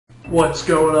What's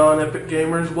going on, Epic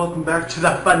Gamers? Welcome back to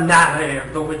the finale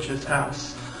of The Witch's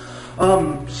House.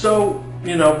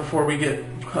 Before we get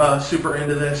super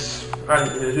into this, I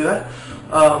didn't mean to do that.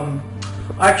 I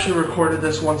actually recorded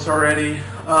this once already,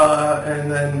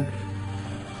 and then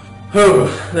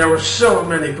there were so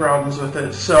many problems with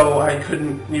it, so I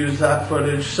couldn't use that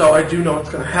footage. So I do know what's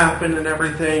going to happen and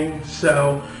everything,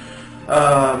 so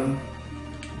my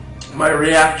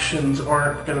reactions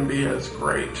aren't going to be as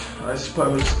great, I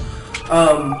suppose.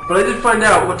 But I did find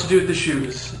out what to do with the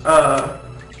shoes.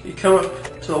 You come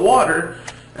up to the water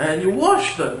and you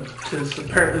wash them, because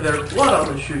apparently there's blood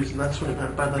on the shoes, and that's what it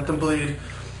meant by let them bleed.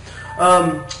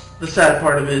 The sad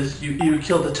part of it is you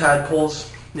killed the tadpoles,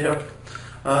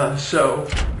 so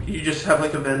you just have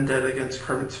like a vendetta against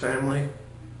Kermit's family.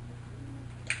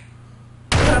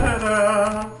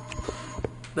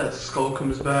 That skull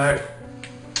comes back.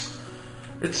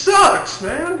 It sucks,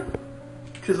 man,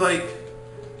 because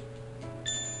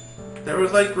there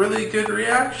was really good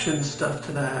reaction stuff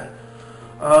to that.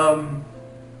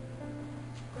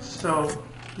 So,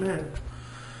 man.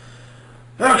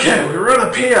 Okay, we run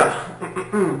up here.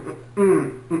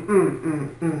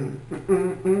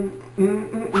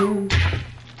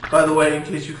 By the way, in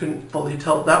case you couldn't fully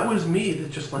tell, that was me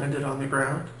that just landed on the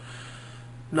ground.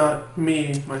 Not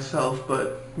me, myself,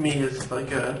 but me as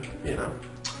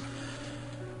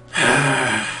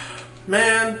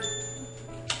Man.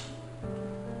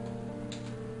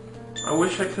 I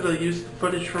wish I could have used the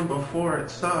footage from before.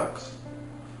 It sucks.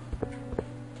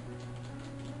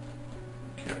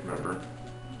 Can't remember.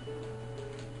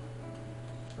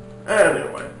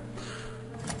 Anyway.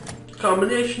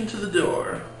 Combination to the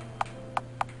door.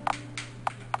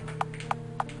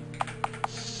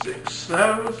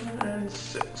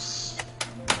 6006.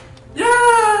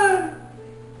 Yeah!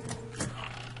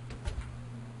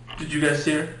 Did you guys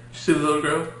see her? You see the little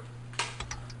girl?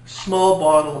 Small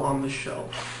bottle on the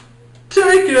shelf.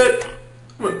 Take it!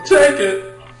 I'm gonna take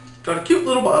it! Got a cute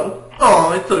little bottle.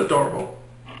 Oh, it's so adorable.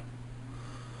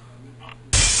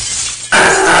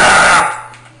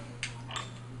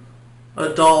 A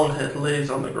doll head lays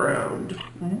on the ground.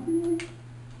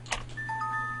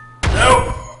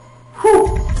 No!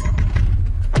 Whew!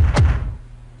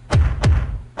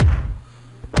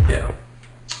 Yeah.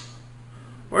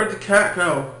 Where'd the cat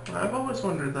go? I've always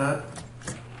wondered that.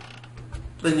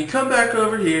 Then you come back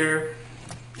over here.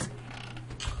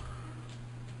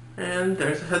 And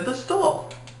there's a headless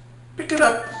doll. Pick it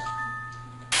up.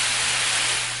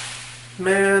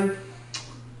 Man.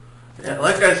 Yeah,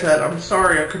 like I said, I'm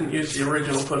sorry I couldn't use the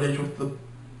original footage with the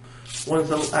ones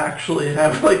that actually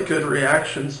have good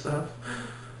reaction stuff.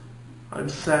 I'm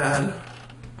sad.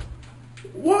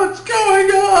 What's going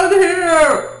on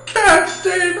here? Cat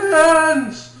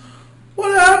statements!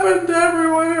 What happened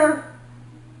everywhere?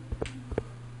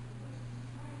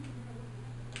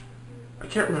 I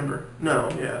can't remember.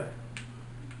 No, yeah.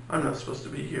 I'm not supposed to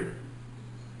be here.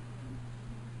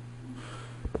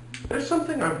 There's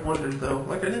something I've wondered though.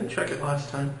 I didn't check it last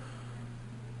time.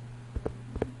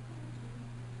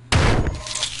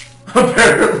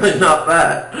 Apparently not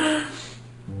that.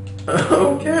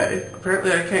 Okay.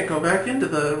 Apparently I can't go back into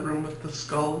the room with the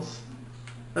skulls.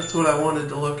 That's what I wanted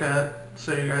to look at,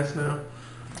 so you guys know.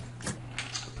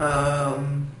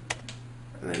 And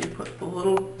then you put the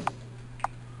little...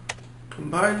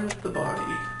 combine with the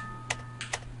body.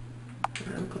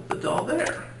 And put the doll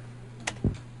there.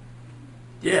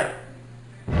 Yeah.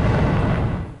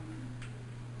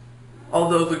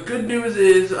 Although the good news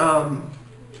is, I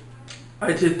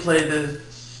did play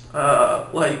this,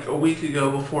 a week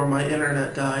ago before my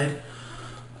internet died.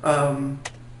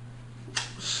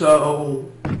 So,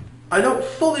 I don't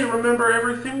fully remember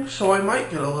everything, so I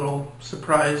might get a little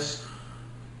surprise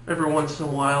every once in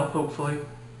a while, hopefully.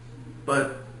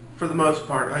 But, for the most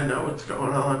part, I know what's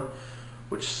going on,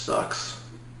 which sucks.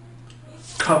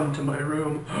 Come to my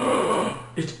room.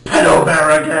 It's Pedo Bear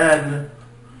again!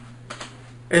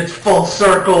 It's full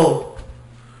circle!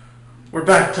 We're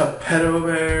back to Pedo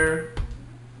Bear.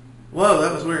 Whoa,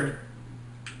 that was weird.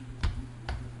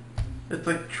 It's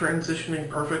transitioning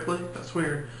perfectly. That's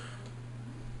weird.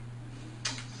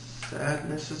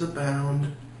 Sadness is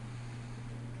abound.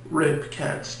 Rip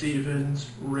Cat Stevens.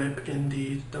 Rip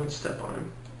indeed. Don't step on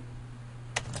him.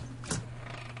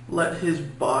 Let his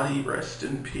body rest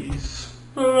in peace.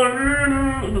 I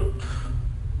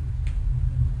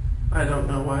don't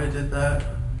know why I did that.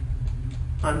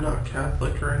 I'm not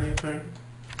Catholic or anything.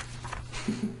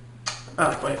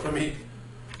 Wait, let me...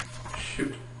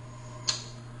 Shoot.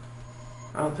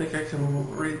 I don't think I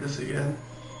can read this again.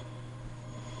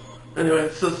 Anyway,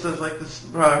 so it says this,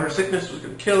 her sickness was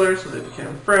going to kill her, so they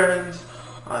became friends.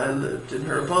 I lived in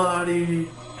her body.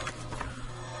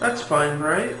 That's fine,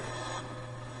 right?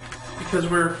 Because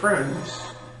we're friends.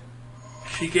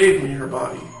 She gave me her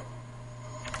body.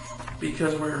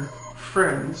 Because we're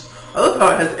friends. I love how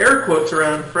it has air quotes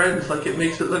around friends, like it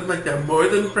makes it look like they're more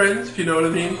than friends, if you know what I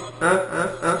mean.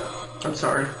 I'm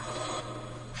sorry.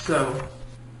 So,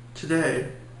 today,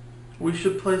 we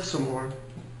should play some more.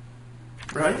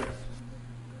 Right?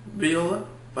 Viola?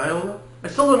 I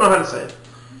still don't know how to say it.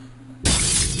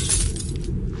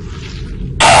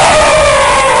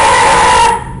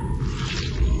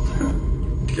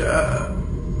 God.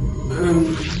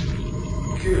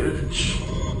 Good.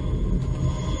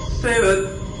 Save it.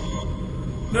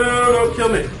 No, don't kill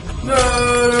me. No,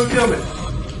 don't kill me.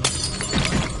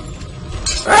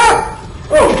 Ah!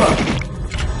 Oh, fuck.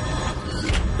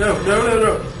 No.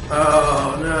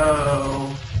 Oh, no.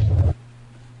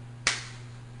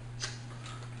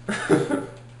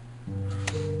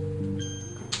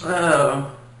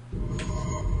 Oh.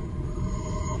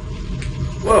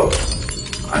 Whoa.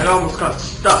 I almost got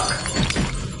stuck.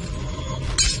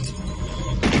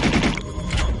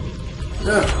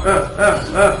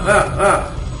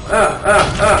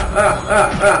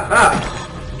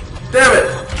 Damn it!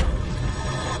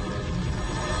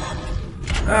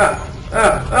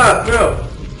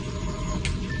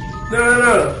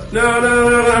 No.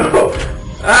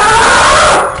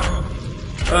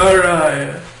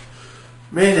 Alright.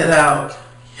 Made it out.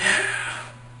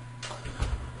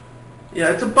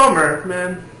 Yeah, it's a bummer,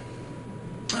 man.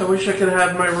 I wish I could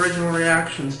have my original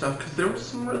reaction stuff, because there was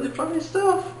some really funny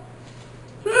stuff.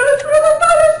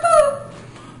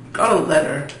 Got a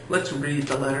letter. Let's read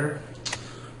the letter.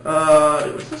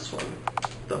 It was this one.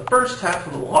 The first half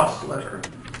of the lost letter.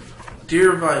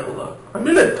 Dear Viola.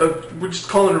 we're just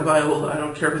calling her Viola. I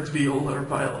don't care if it's Viola or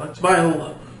Viola. It's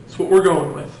Viola. That's what we're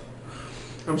going with.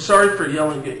 I'm sorry for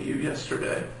yelling at you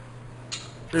yesterday.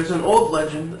 There's an old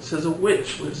legend that says a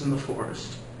witch lives in the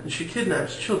forest, and she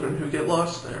kidnaps children who get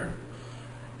lost there.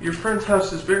 Your friend's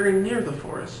house is very near the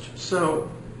forest, so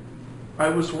I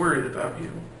was worried about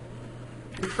you.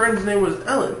 Your friend's name was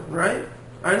Ellen, right?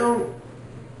 And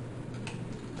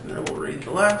then we'll read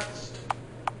the last.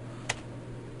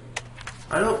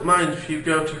 I don't mind if you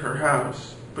go to her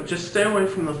house, but just stay away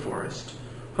from the forest.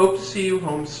 Hope to see you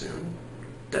home soon.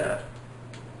 Dad.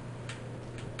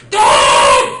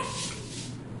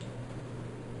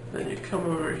 Then you come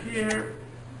over here.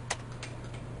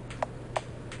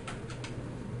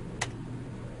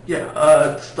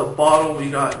 Yeah, it's the bottle we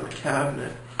got in the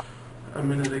cabinet a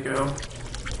minute ago.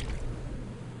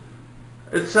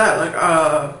 It's sad,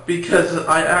 because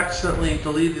I accidentally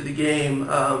deleted the game,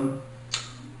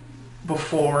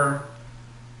 before,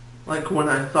 when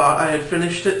I thought I had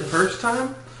finished it the first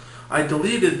time. I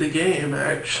deleted the game,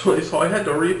 actually, so I had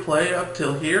to replay up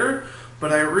till here,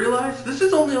 but I realized this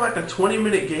is only like a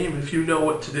 20-minute game if you know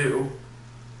what to do.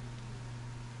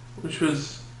 Which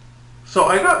was... So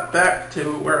I got back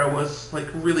to where I was,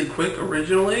 really quick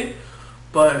originally,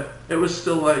 but it was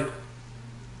still,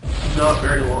 not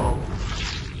very long.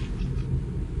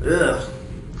 Ugh.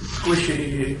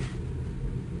 Squishy.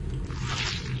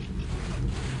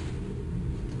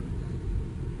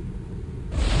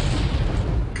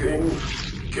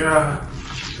 God.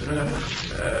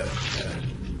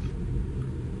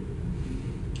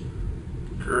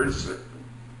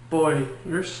 Boy,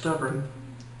 you're stubborn.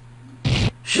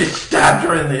 She stabbed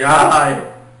her in the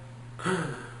eye!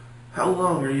 How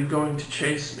long are you going to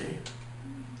chase me?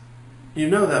 You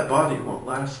know that body won't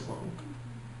last long.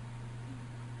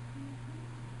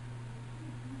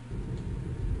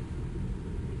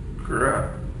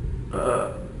 Crap.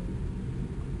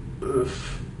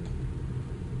 Oof.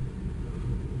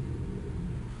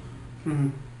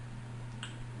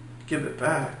 Give it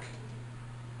back.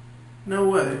 No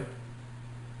way.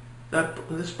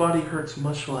 This body hurts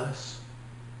much less.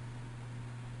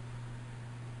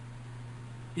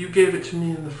 You gave it to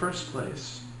me in the first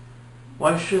place.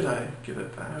 Why should I give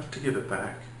it back? I have to give it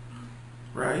back.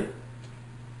 Right?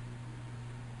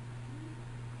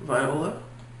 Viola?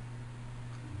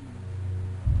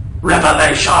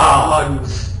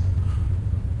 Revelations!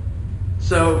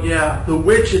 So, yeah, the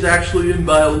witch is actually in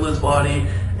Viola's body,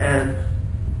 and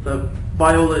the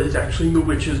Viola is actually in the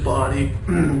witch's body.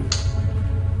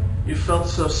 You felt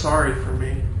so sorry for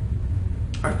me.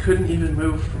 I couldn't even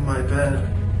move from my bed.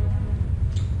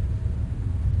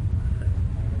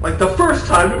 The first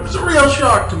time, it was a real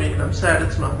shock to me, and I'm sad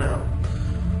it's not now.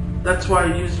 That's why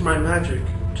I used my magic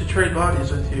to trade bodies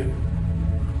with you.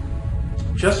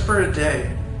 Just for a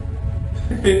day.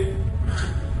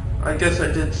 I guess I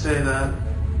did say that.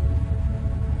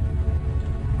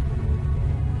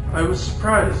 I was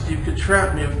surprised you could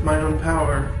trap me with my own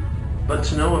power, but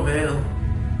to no avail.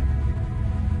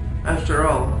 After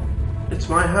all, it's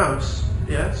my house,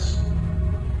 yes?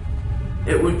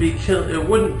 It wouldn't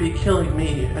be killing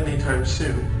me anytime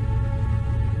soon.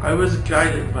 I was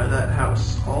guided by that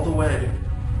house all the way,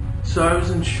 so I was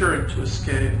insured to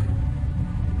escape.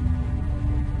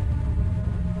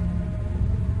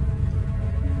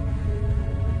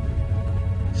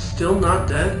 Still not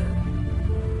dead?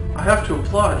 I have to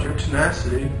applaud your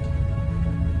tenacity.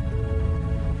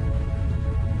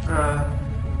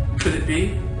 Could it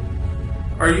be?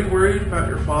 Are you worried about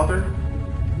your father?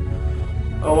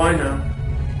 Oh, I know.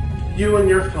 You and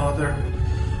your father,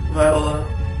 Viola,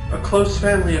 a close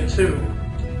family of two.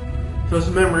 Those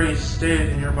memories stayed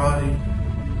in your body.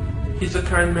 He's a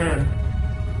kind man.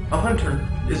 A hunter,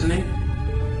 isn't he?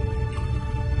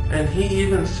 And he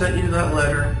even sent you that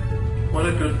letter. What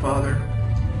a good father.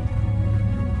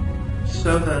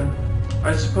 So then,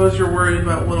 I suppose you're worried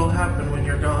about what'll happen when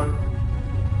you're gone.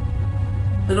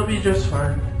 It'll be just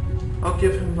fine. I'll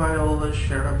give him Viola's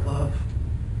share of love.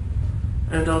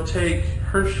 And I'll take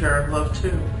her share of love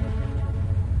too.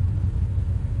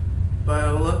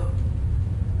 Viola?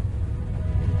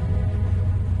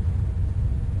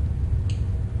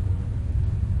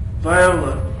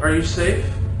 Viola, are you safe?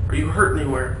 Are you hurt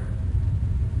anywhere?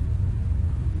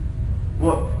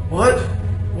 What?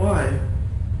 Why?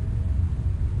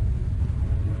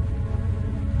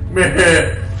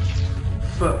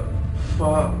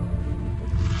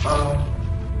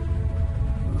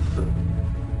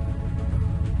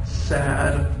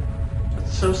 Sad.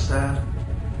 That's so sad.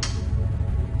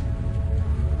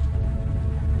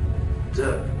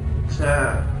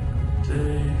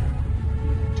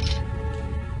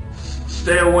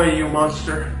 Stay away, you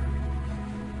monster.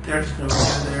 There's no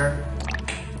one there.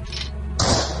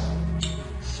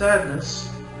 Sadness.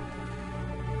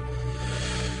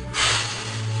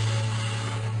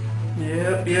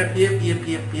 Yep.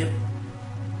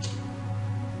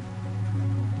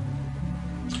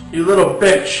 You little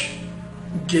bitch.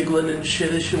 Giggling and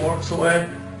shit as she walks away.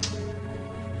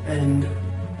 And...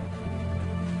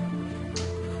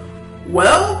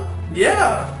 well,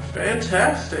 yeah,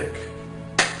 fantastic.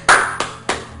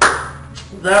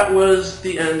 That was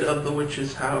the end of The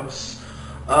Witch's House.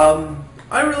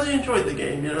 I really enjoyed the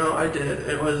game, I did.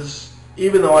 It was,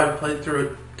 even though I've played through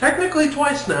it technically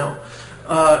twice now,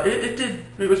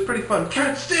 it was pretty fun.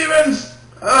 Cat Stevens!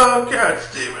 Oh, Cat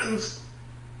Stevens!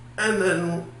 And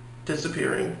then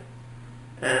disappearing.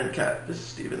 And Cat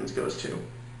Stevens goes too.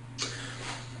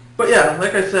 But yeah,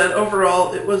 like I said,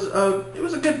 overall, it was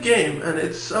a good game, and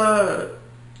it's a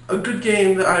good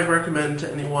game that I'd recommend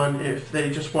to anyone if they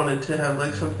just wanted to have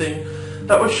like something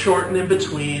that was short and in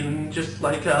between, just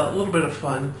like a little bit of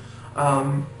fun,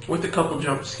 with a couple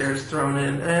jump scares thrown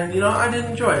in, and I did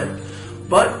enjoy it.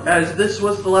 But as this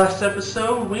was the last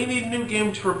episode, we need a new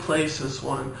game to replace this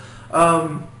one.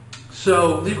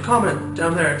 So leave a comment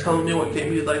down there telling me what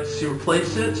game you'd like to see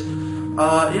replace it.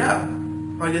 Yeah,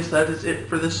 I guess that is it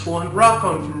for this one. Rock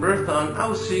on from Birthon. I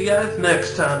will see you guys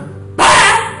next time.